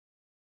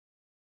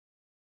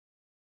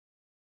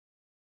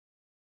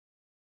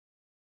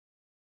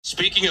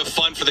Speaking of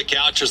fun for the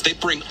Gauchos, they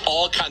bring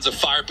all kinds of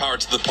firepower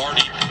to the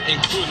party,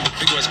 including the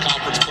Big West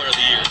Conference Player of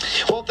the Year.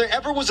 Well, if there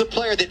ever was a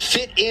player that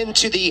fit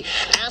into the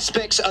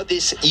aspects of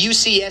this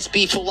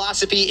UCSB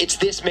philosophy, it's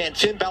this man,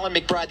 Ballard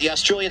McBride. The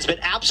Australian's been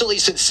absolutely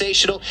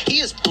sensational. He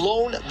has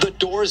blown the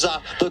doors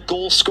off the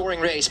goal-scoring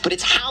race, but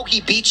it's how he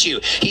beats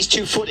you. He's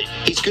two-footed.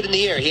 He's good in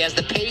the air. He has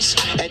the pace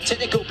and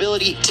technical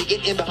ability to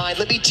get in behind.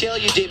 Let me tell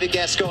you, David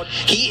Gascon,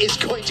 he is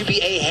going to be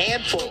a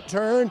handful.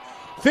 Turn.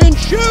 Finn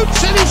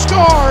shoots and he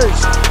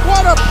scores!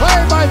 What a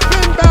play by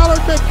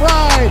Ballard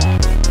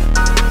McBride!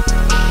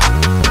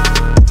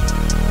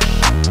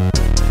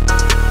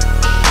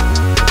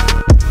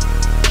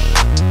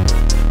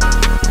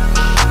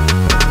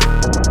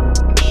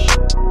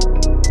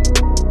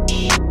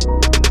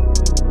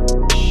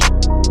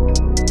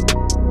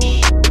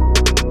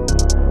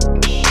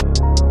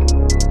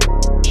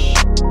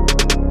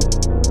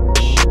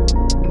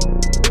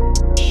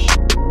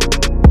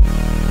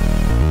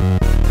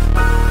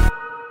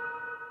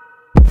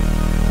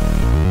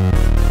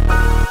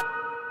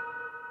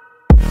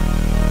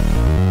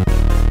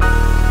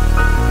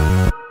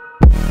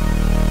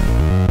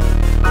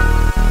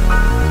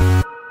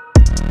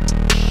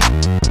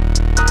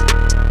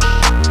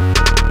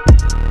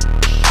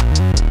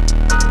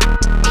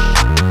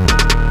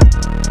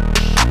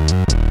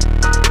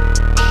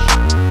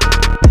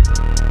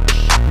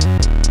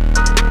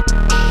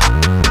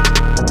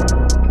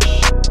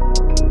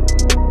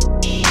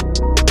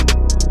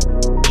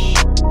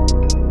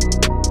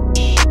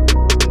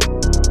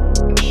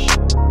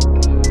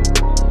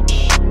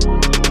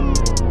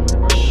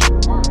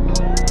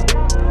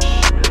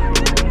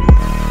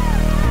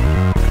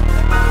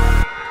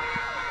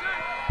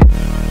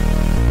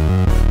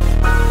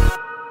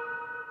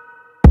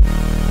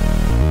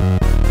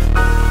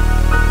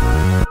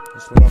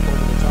 Went up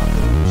over the top of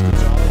Lucas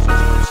Gonzalez,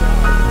 he's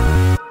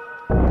outside.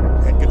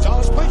 And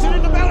Gonzalez plays it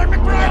into Ballard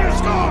McBride, who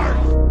scores!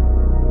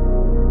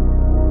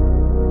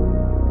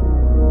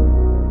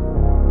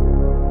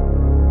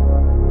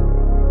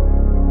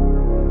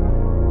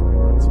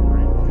 So we're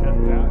able to head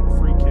that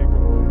free kick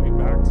away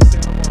back to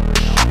Santa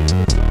Barbara.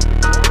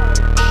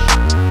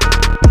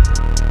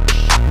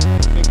 I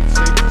think it's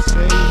safe to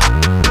say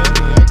that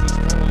the Aggies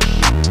kind of lead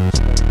at this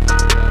point.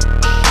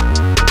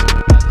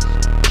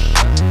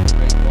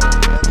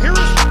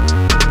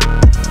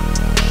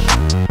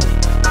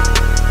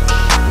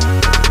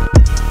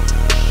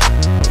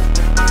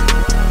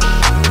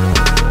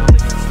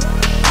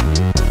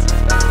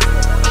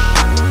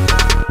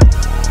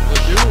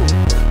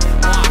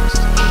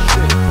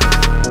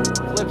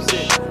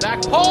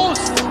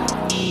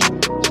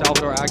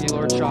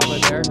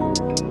 There,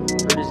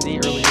 hurt his knee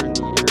earlier in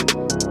the year,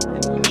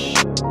 and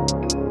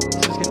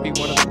this is going to be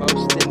one of the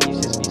most that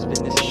UCSB's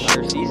been this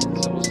entire season,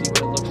 so we'll see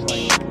what it looks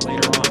like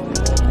later on.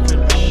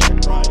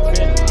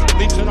 Finn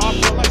leaps it off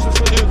to Alexis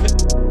Leduc.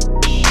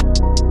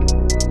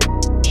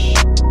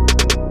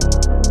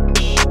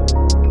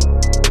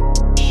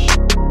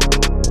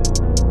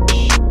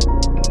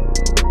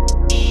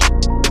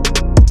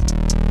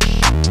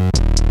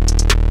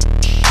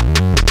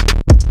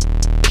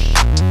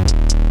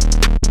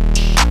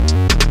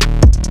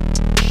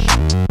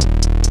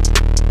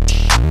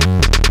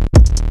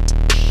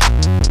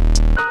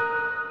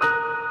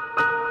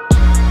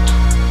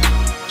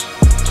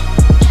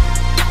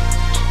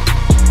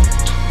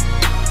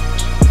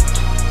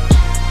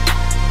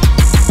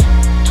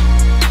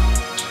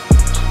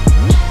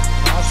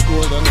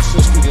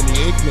 Unassisted in the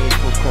 8th minute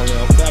for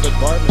Cornell. David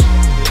Bartman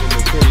in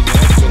the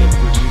 39th minute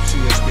for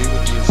UCSB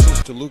with the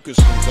assist to Lucas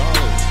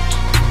Gonzalez.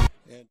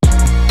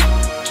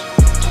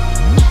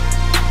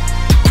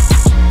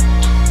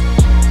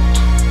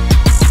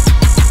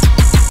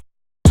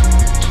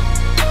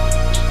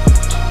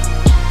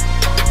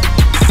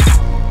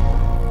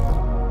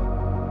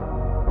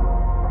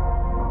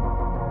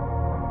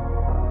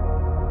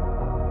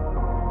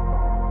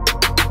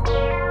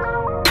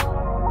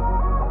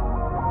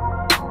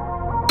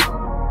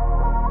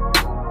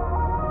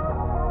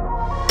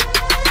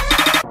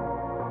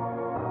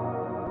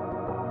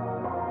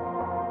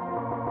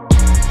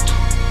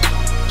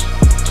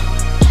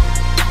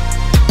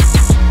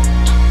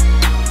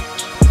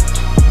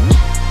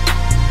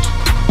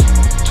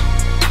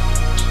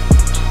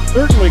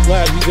 Certainly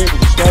glad he's able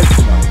to start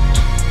tonight,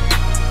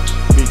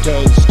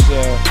 because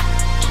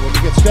when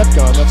you get stepped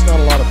on, that's not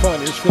a lot of fun.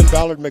 Here's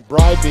Ballard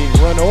McBride being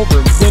run over,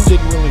 and Finn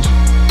didn't really...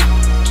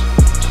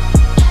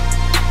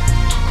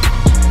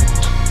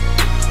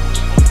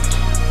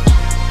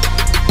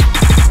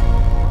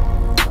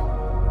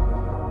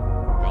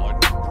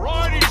 Ballard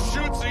McBride, he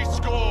shoots, he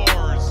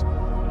scores.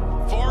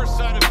 Far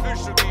side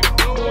official gave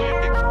no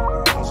indication.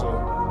 Also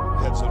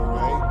heads it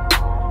away.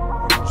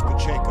 Here's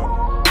Pacheco.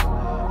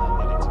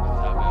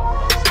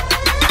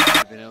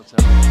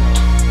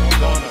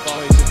 Aldana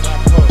plays it back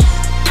post.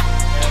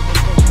 And this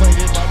one played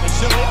in by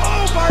Vasily.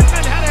 Oh,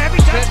 Bartman had a heavy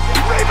touch.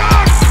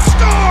 Rebound!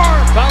 Score!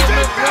 Ballard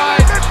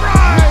McBride!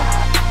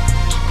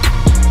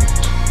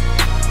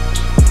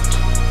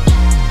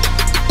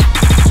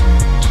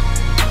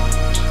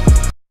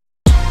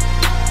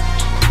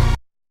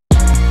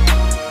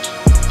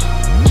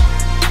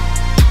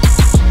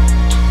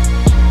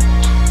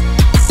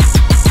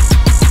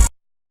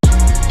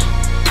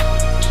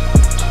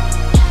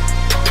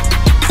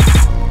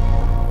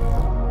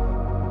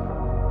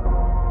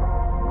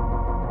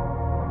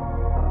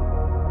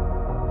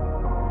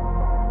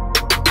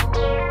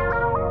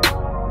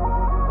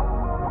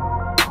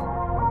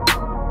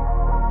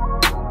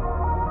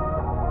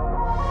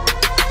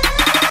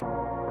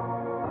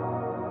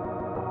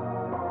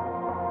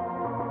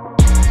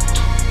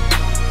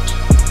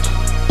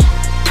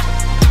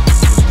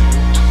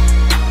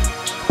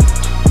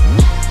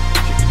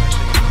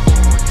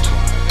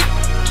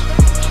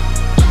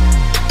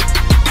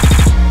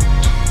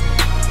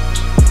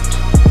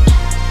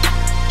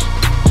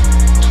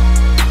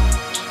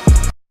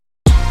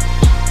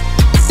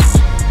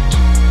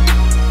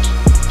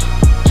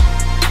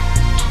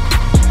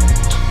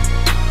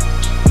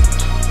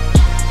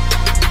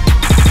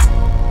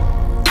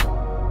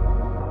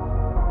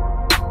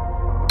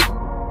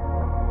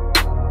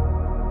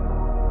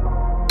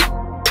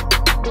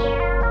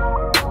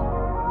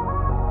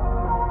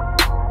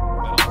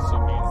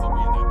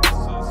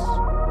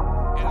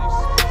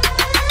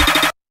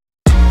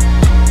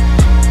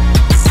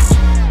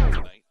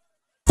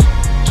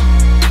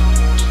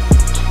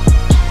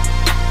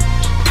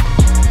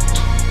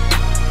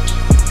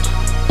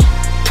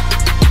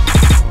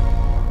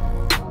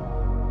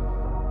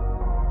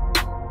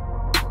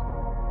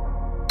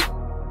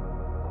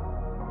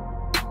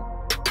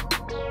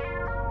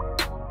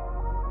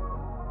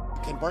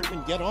 Can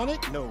Bartman get on it?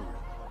 No.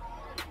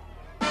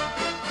 There's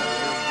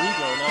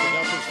Rigo. Now the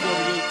Deltas field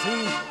at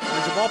 18.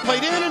 There's a ball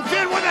played in, and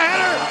Finn with a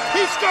header.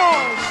 He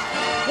scores!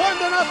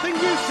 1-0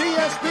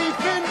 UCSB.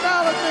 Finn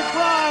Ballard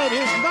McBride,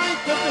 his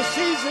 9th of the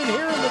season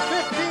here in the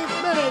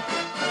 15th minute.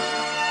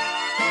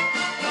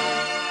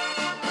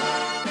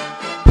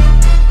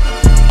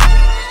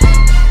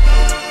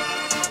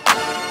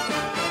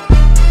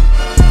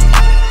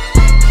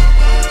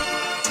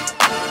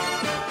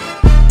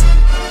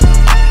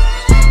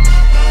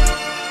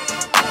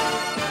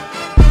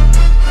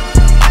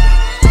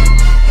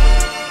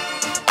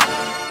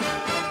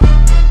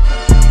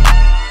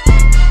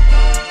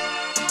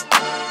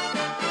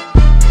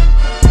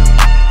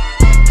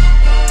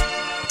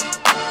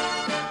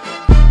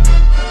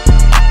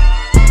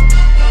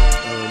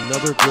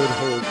 Another good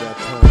hold that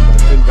time by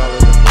Finn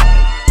Ballard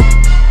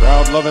McBride.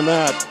 Crowd loving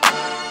that.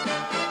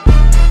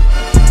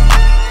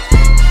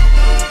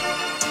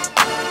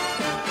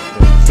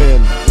 And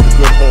Finn with a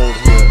good hold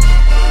here.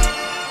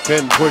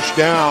 Finn pushed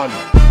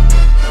down.